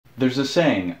There's a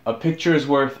saying, a picture is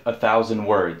worth 1,000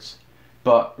 words,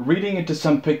 but reading into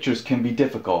some pictures can be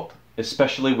difficult,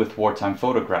 especially with wartime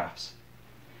photographs.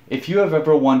 If you have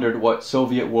ever wondered what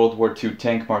Soviet World War II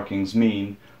tank markings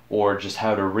mean, or just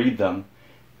how to read them,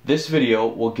 this video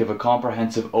will give a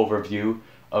comprehensive overview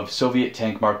of Soviet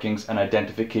tank markings and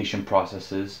identification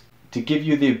processes to give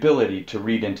you the ability to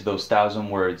read into those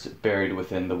 1,000 words buried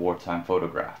within the wartime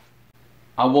photograph.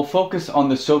 I will focus on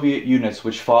the Soviet units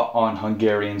which fought on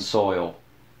Hungarian soil,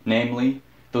 namely,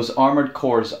 those armored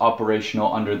corps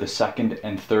operational under the 2nd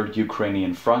and 3rd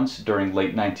Ukrainian fronts during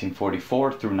late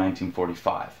 1944 through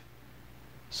 1945.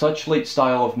 Such late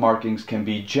style of markings can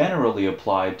be generally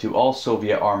applied to all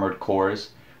Soviet armored corps,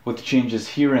 with changes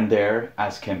here and there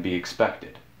as can be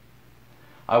expected.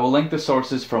 I will link the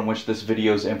sources from which this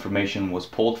video's information was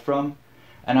pulled from,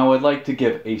 and I would like to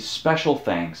give a special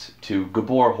thanks to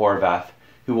Gabor Horvath,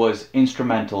 who was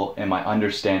instrumental in my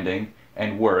understanding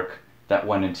and work that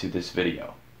went into this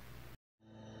video.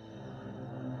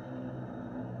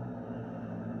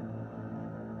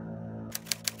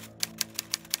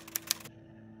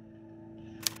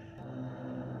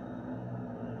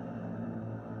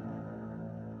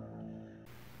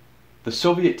 The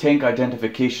Soviet tank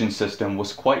identification system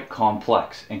was quite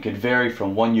complex and could vary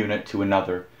from one unit to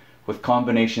another, with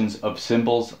combinations of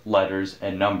symbols, letters,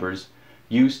 and numbers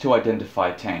used to identify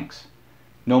tanks.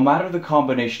 No matter the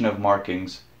combination of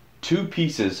markings, two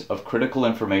pieces of critical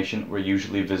information were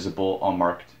usually visible on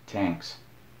marked tanks.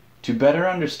 To better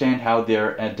understand how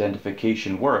their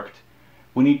identification worked,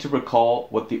 we need to recall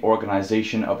what the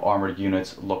organization of armored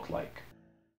units looked like.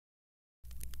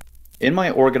 In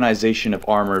my Organization of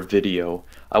Armor video,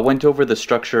 I went over the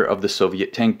structure of the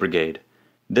Soviet Tank Brigade.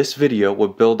 This video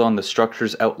would build on the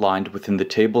structures outlined within the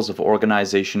tables of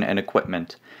organization and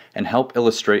equipment, and help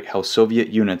illustrate how Soviet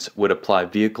units would apply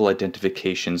vehicle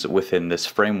identifications within this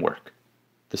framework.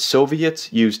 The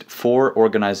Soviets used 4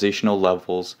 organizational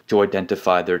levels to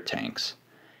identify their tanks,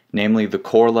 namely the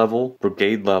corps level,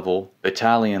 brigade level,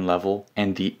 battalion level,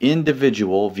 and the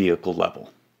individual vehicle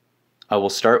level. I will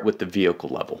start with the vehicle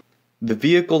level. The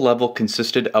vehicle level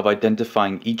consisted of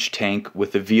identifying each tank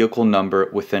with a vehicle number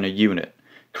within a unit,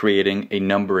 creating a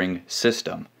numbering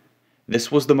system.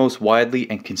 This was the most widely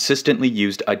and consistently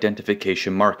used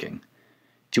identification marking.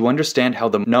 To understand how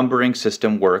the numbering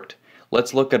system worked,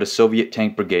 let's look at a Soviet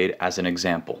tank brigade as an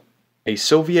example. A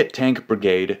Soviet tank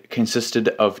brigade consisted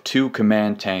of 2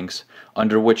 command tanks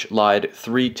under which lied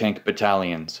 3 tank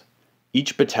battalions.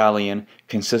 Each battalion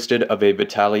consisted of a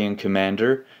battalion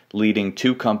commander leading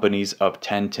 2 companies of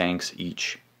 10 tanks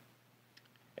each.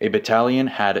 A battalion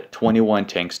had 21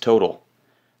 tanks total.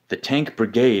 The tank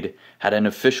brigade had an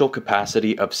official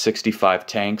capacity of 65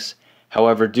 tanks,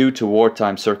 however due to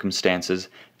wartime circumstances,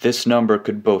 this number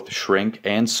could both shrink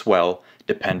and swell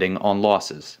depending on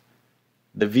losses.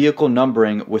 The vehicle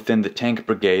numbering within the tank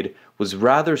brigade was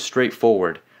rather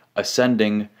straightforward,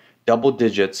 ascending double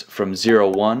digits from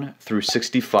 01 through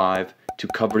 65 to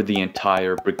cover the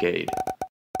entire brigade.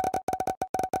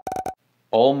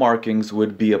 All markings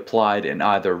would be applied in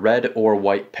either red or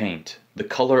white paint, the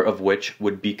color of which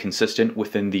would be consistent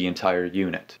within the entire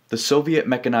unit. The Soviet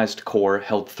Mechanized Corps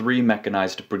held 3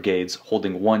 mechanized brigades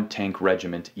holding 1 tank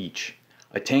regiment each.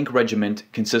 A tank regiment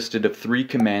consisted of 3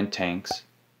 command tanks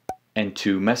and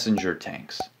 2 messenger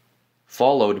tanks,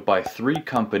 followed by 3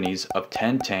 companies of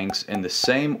 10 tanks in the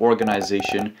same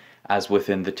organization as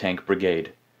within the tank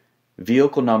brigade.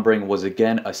 Vehicle numbering was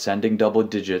again ascending double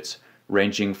digits,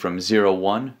 ranging from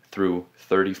 01 through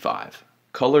 35.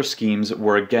 Color schemes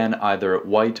were again either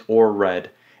white or red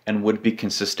and would be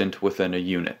consistent within a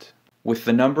unit. With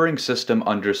the numbering system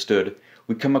understood,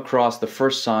 we come across the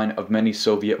first sign of many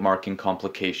Soviet marking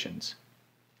complications.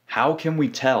 How can we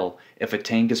tell if a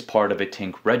tank is part of a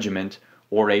tank regiment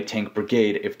or a tank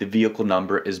brigade if the vehicle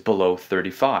number is below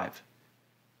 35?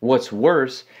 What's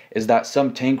worse is that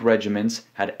some tank regiments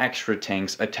had extra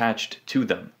tanks attached to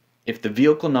them. If the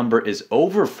vehicle number is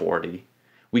over 40,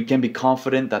 we can be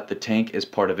confident that the tank is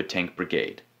part of a tank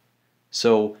brigade.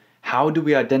 So, how do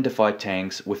we identify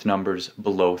tanks with numbers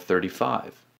below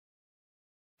 35?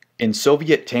 In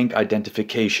Soviet tank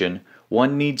identification,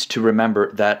 one needs to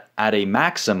remember that at a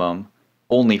maximum,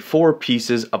 only 4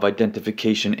 pieces of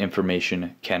identification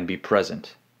information can be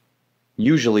present.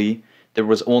 Usually, there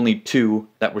was only 2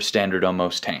 that were standard on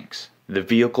most tanks: the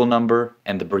vehicle number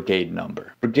and the brigade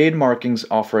number. Brigade markings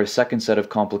offer a second set of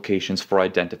complications for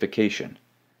identification.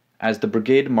 As the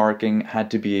brigade marking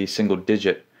had to be a single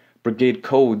digit, brigade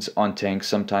codes on tanks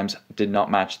sometimes did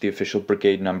not match the official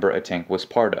brigade number a tank was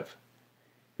part of.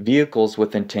 Vehicles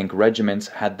within tank regiments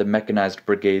had the mechanized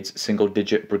brigade's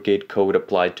single-digit brigade code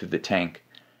applied to the tank,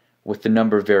 with the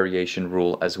number variation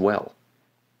rule as well.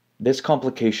 This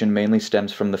complication mainly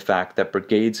stems from the fact that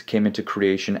brigades came into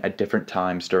creation at different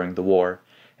times during the war,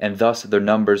 and thus their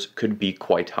numbers could be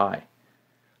quite high.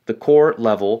 The corps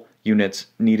level units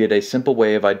needed a simple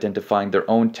way of identifying their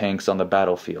own tanks on the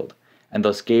battlefield, and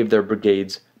thus gave their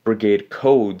brigades brigade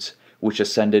codes which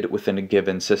ascended within a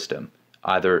given system,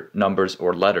 either numbers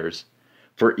or letters,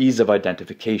 for ease of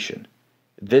identification.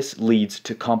 This leads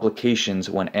to complications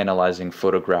when analyzing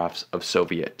photographs of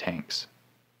Soviet tanks.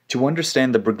 To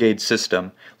understand the brigade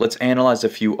system, let's analyze a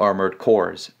few armored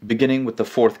corps, beginning with the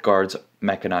 4th Guards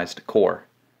Mechanized Corps.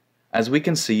 As we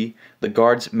can see, the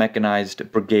Guards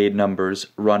Mechanized Brigade numbers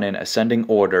run in ascending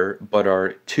order but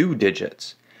are 2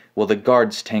 digits, while the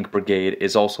Guards Tank Brigade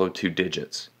is also 2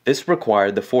 digits. This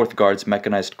required the 4th Guards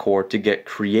Mechanized Corps to get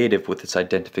creative with its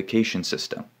identification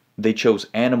system. They chose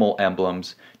animal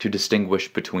emblems to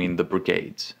distinguish between the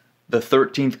brigades. The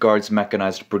 13th Guards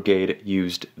Mechanized Brigade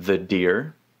used the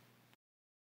deer.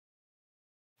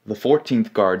 The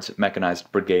 14th Guards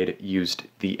Mechanized Brigade used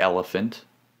the elephant.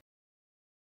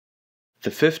 The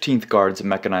 15th Guards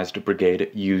Mechanized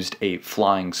Brigade used a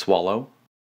flying swallow.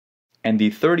 And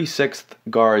the 36th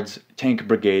Guards Tank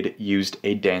Brigade used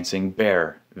a dancing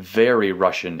bear. Very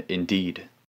Russian indeed.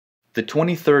 The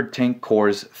 23rd Tank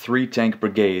Corps' 3 tank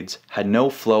brigades had no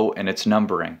flow in its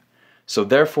numbering, so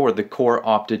therefore the Corps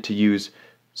opted to use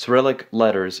Cyrillic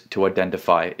letters to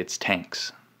identify its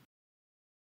tanks.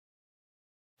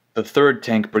 The 3rd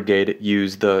Tank Brigade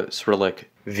used the Cyrillic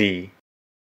V.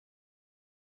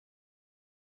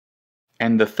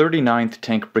 And the 39th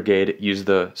Tank Brigade used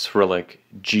the Cyrillic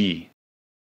G.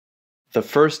 The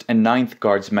 1st and 9th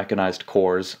Guards Mechanized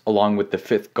Corps, along with the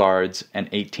 5th Guards and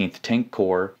 18th Tank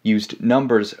Corps, used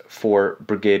numbers for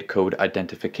brigade code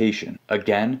identification.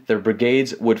 Again, their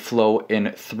brigades would flow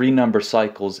in 3 number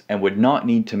cycles and would not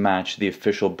need to match the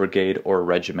official brigade or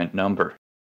regiment number.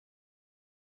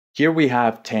 Here we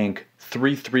have Tank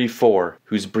 334,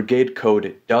 whose brigade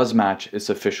code does match its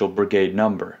official brigade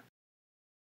number.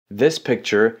 This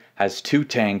picture has 2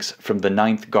 tanks from the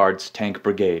 9th Guards Tank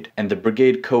Brigade, and the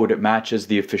brigade code matches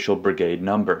the official brigade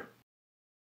number.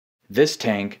 This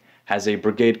tank has a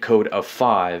brigade code of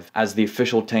 5, as the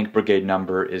official tank brigade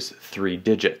number is 3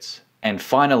 digits. And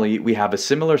finally, we have a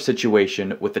similar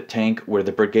situation with a tank where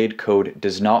the brigade code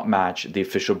does not match the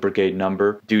official brigade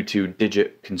number due to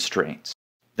digit constraints.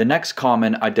 The next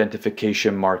common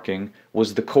identification marking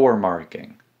was the corps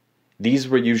marking. These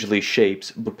were usually shapes,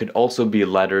 but could also be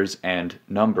letters and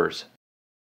numbers.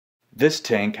 This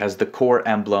tank has the corps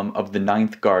emblem of the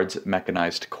 9th Guards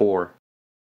Mechanized Corps.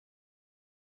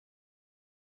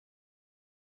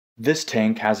 This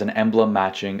tank has an emblem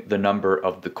matching the number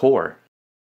of the corps.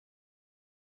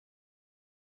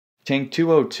 Tank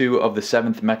 202 of the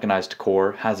 7th Mechanized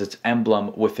Corps has its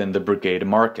emblem within the brigade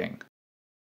marking.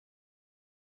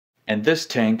 And this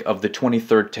tank of the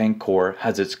 23rd Tank Corps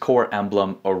has its corps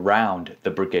emblem around the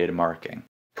brigade marking.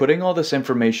 Putting all this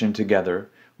information together,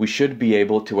 we should be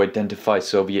able to identify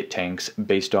Soviet tanks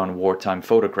based on wartime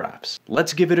photographs.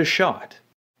 Let's give it a shot.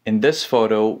 In this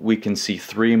photo, we can see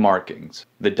 3 markings: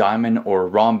 the diamond or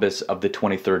rhombus of the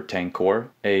 23rd Tank Corps,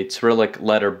 a Cyrillic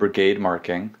letter brigade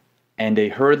marking, and a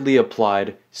hurriedly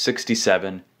applied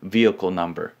 67 vehicle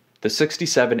number. The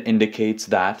 67 indicates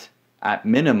that, at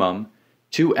minimum,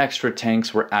 2 extra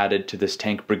tanks were added to this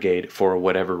tank brigade for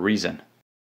whatever reason.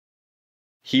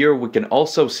 Here we can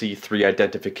also see 3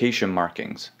 identification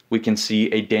markings. We can see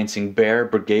a dancing bear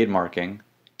brigade marking,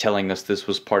 telling us this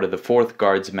was part of the 4th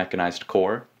Guards Mechanized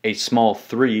Corps, a small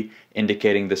 3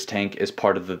 indicating this tank is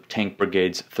part of the tank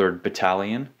brigade's 3rd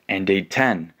Battalion, and a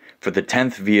 10 for the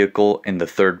 10th vehicle in the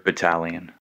 3rd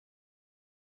Battalion.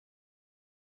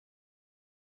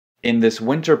 In this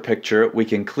winter picture, we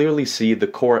can clearly see the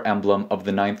corps emblem of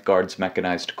the 9th Guards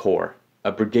Mechanized Corps,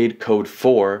 a brigade code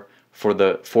 4 for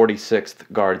the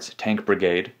 46th Guards Tank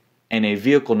Brigade, and a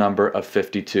vehicle number of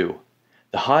 52.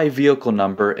 The high vehicle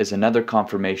number is another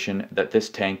confirmation that this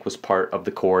tank was part of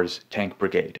the Corps' tank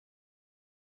brigade.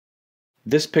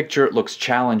 This picture looks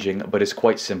challenging but is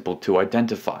quite simple to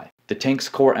identify. The tank's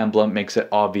corps emblem makes it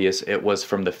obvious it was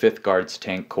from the 5th Guards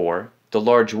Tank Corps. The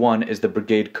large 1 is the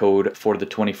brigade code for the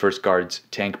 21st Guards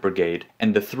Tank Brigade,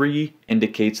 and the 3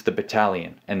 indicates the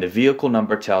battalion, and the vehicle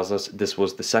number tells us this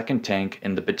was the 2nd tank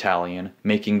in the battalion,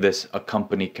 making this a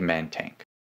company command tank.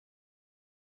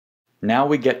 Now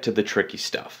we get to the tricky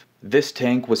stuff. This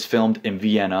tank was filmed in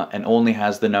Vienna and only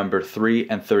has the number 3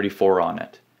 and 34 on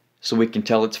it, so we can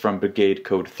tell it's from brigade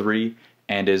code 3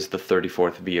 and is the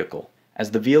 34th vehicle.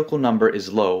 As the vehicle number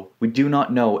is low, we do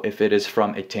not know if it is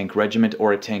from a tank regiment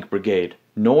or a tank brigade,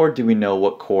 nor do we know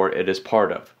what corps it is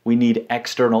part of. We need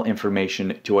external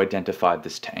information to identify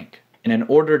this tank. In an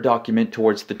order document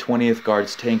towards the 20th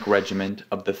Guards Tank Regiment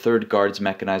of the 3rd Guards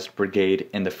Mechanized Brigade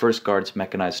in the 1st Guards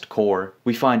Mechanized Corps,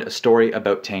 we find a story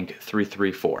about Tank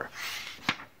 334.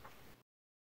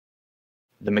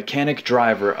 The mechanic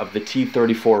driver of the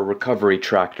T-34 recovery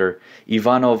tractor,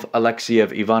 Ivanov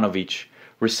Alexiev Ivanovich,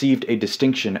 received a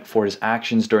distinction for his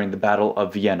actions during the Battle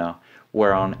of Vienna,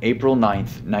 where on April 9,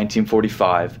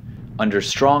 1945, under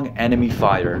strong enemy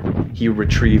fire, he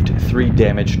retrieved 3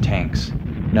 damaged tanks,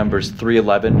 numbers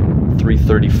 311,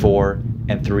 334,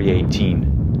 and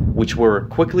 318, which were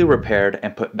quickly repaired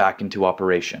and put back into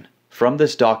operation. From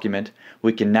this document,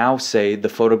 we can now say the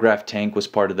photographed tank was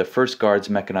part of the 1st Guards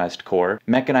Mechanized Corps,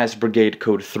 Mechanized Brigade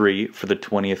Code 3 for the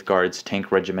 20th Guards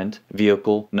Tank Regiment,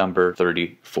 vehicle number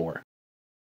 34.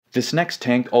 This next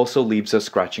tank also leaves us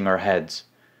scratching our heads.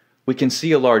 We can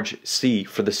see a large C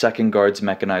for the 2nd Guards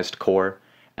Mechanized Corps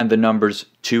and the numbers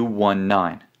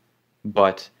 219.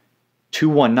 But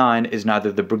 219 is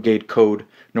neither the brigade code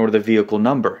nor the vehicle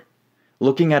number.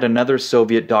 Looking at another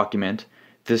Soviet document,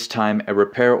 this time a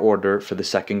repair order for the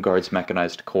 2nd Guards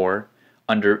Mechanized Corps,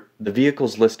 under the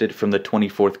vehicles listed from the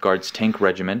 24th Guards Tank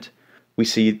Regiment, we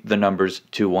see the numbers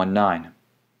 219.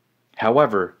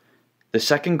 However, the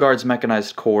 2nd Guards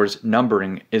Mechanized Corps'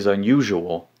 numbering is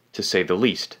unusual, to say the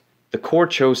least. The Corps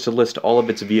chose to list all of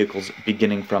its vehicles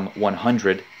beginning from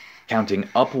 100, counting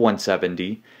up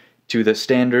 170, to the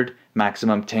standard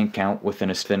maximum tank count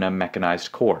within a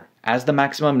mechanized corps. As the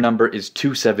maximum number is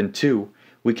 272,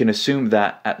 we can assume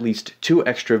that at least 2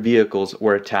 extra vehicles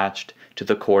were attached to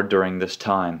the corps during this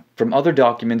time. From other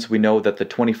documents, we know that the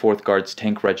 24th Guards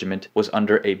Tank Regiment was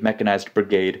under a mechanized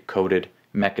brigade coded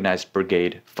Mechanized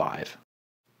Brigade 5.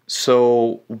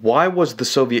 So, why was the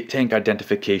Soviet tank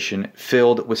identification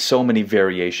filled with so many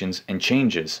variations and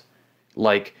changes?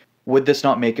 Like, would this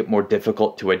not make it more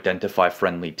difficult to identify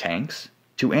friendly tanks?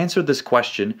 To answer this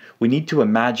question, we need to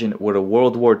imagine what a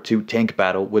World War II tank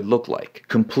battle would look like,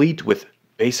 complete with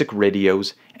basic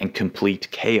radios and complete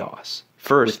chaos.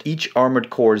 First, with each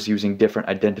armored corps using different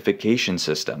identification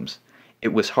systems,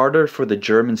 it was harder for the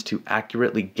Germans to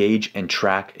accurately gauge and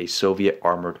track a Soviet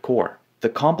armored corps. The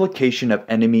complication of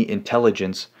enemy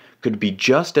intelligence could be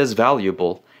just as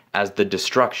valuable as the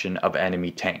destruction of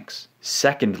enemy tanks.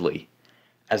 Secondly,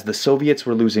 as the Soviets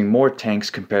were losing more tanks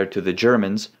compared to the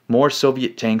Germans, more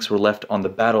Soviet tanks were left on the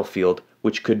battlefield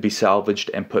which could be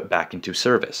salvaged and put back into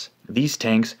service. These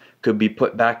tanks could be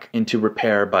put back into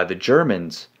repair by the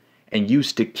Germans and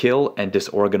used to kill and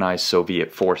disorganize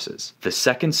Soviet forces. The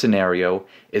second scenario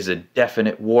is a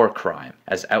definite war crime,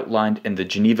 as outlined in the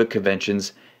Geneva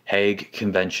Convention's Hague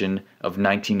Convention of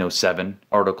 1907,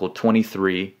 Article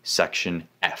 23, Section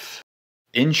F.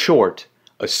 In short,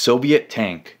 a Soviet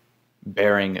tank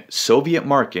bearing Soviet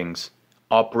markings,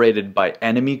 operated by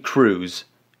enemy crews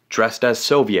dressed as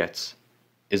Soviets,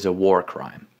 is a war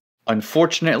crime.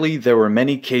 Unfortunately, there were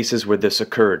many cases where this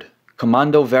occurred.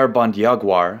 Kommandoverband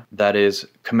Jaguar, that is,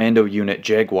 Commando Unit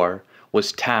Jaguar,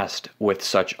 was tasked with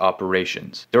such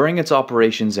operations. During its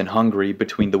operations in Hungary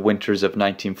between the winters of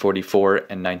 1944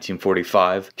 and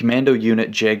 1945, Commando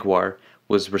Unit Jaguar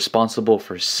was responsible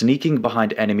for sneaking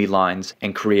behind enemy lines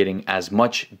and creating as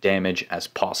much damage as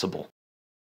possible.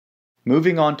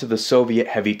 Moving on to the Soviet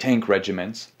heavy tank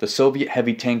regiments, the Soviet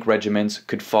heavy tank regiments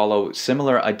could follow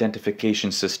similar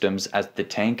identification systems as the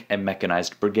tank and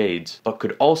mechanized brigades, but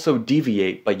could also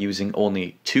deviate by using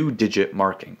only 2-digit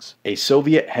markings. A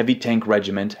Soviet heavy tank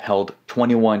regiment held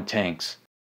 21 tanks,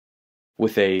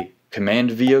 with a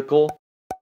command vehicle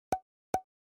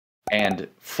and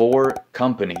 4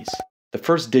 companies. The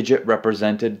first digit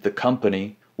represented the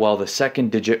company, while the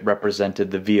second digit represented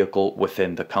the vehicle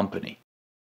within the company.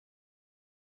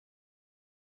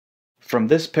 From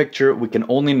this picture, we can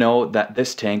only know that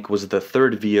this tank was the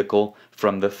 3rd vehicle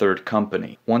from the 3rd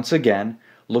company. Once again,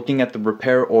 looking at the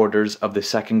repair orders of the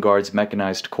 2nd Guards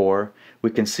Mechanized Corps, we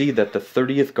can see that the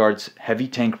 30th Guards Heavy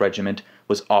Tank Regiment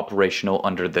was operational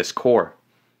under this corps.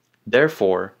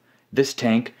 Therefore, this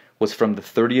tank was from the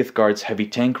 30th Guards Heavy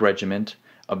Tank Regiment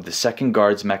of the 2nd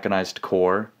Guards Mechanized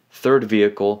Corps, 3rd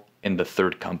vehicle in the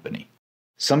 3rd company.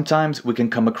 Sometimes we can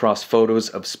come across photos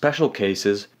of special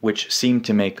cases which seem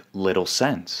to make little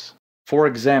sense. For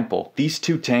example, these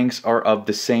 2 tanks are of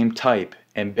the same type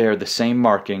and bear the same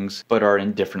markings but are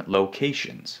in different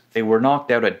locations. They were knocked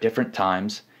out at different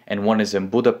times, and one is in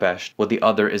Budapest while the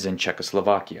other is in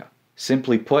Czechoslovakia.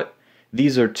 Simply put,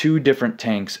 these are 2 different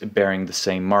tanks bearing the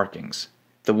same markings.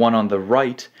 The one on the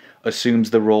right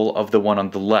assumes the role of the one on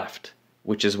the left,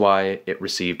 which is why it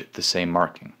received the same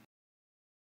marking.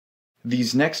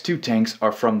 These next two tanks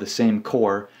are from the same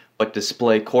corps, but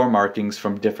display corps markings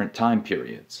from different time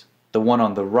periods. The one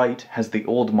on the right has the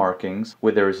old markings,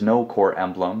 where there is no corps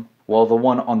emblem, while the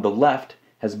one on the left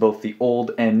has both the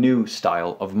old and new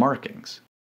style of markings.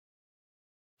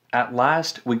 At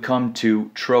last, we come to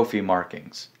trophy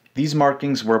markings. These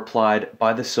markings were applied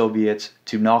by the Soviets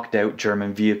to knocked out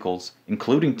German vehicles,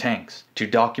 including tanks, to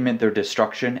document their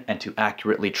destruction and to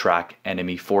accurately track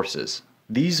enemy forces.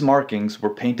 These markings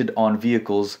were painted on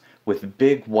vehicles with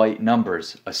big white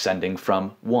numbers ascending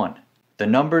from 1. The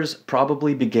numbers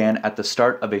probably began at the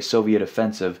start of a Soviet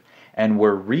offensive and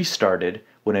were restarted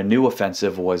when a new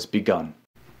offensive was begun.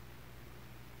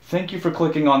 Thank you for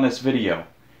clicking on this video.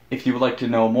 If you would like to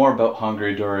know more about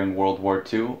Hungary during World War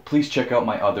II, please check out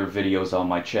my other videos on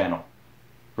my channel.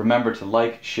 Remember to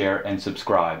like, share, and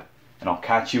subscribe, and I'll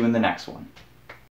catch you in the next one.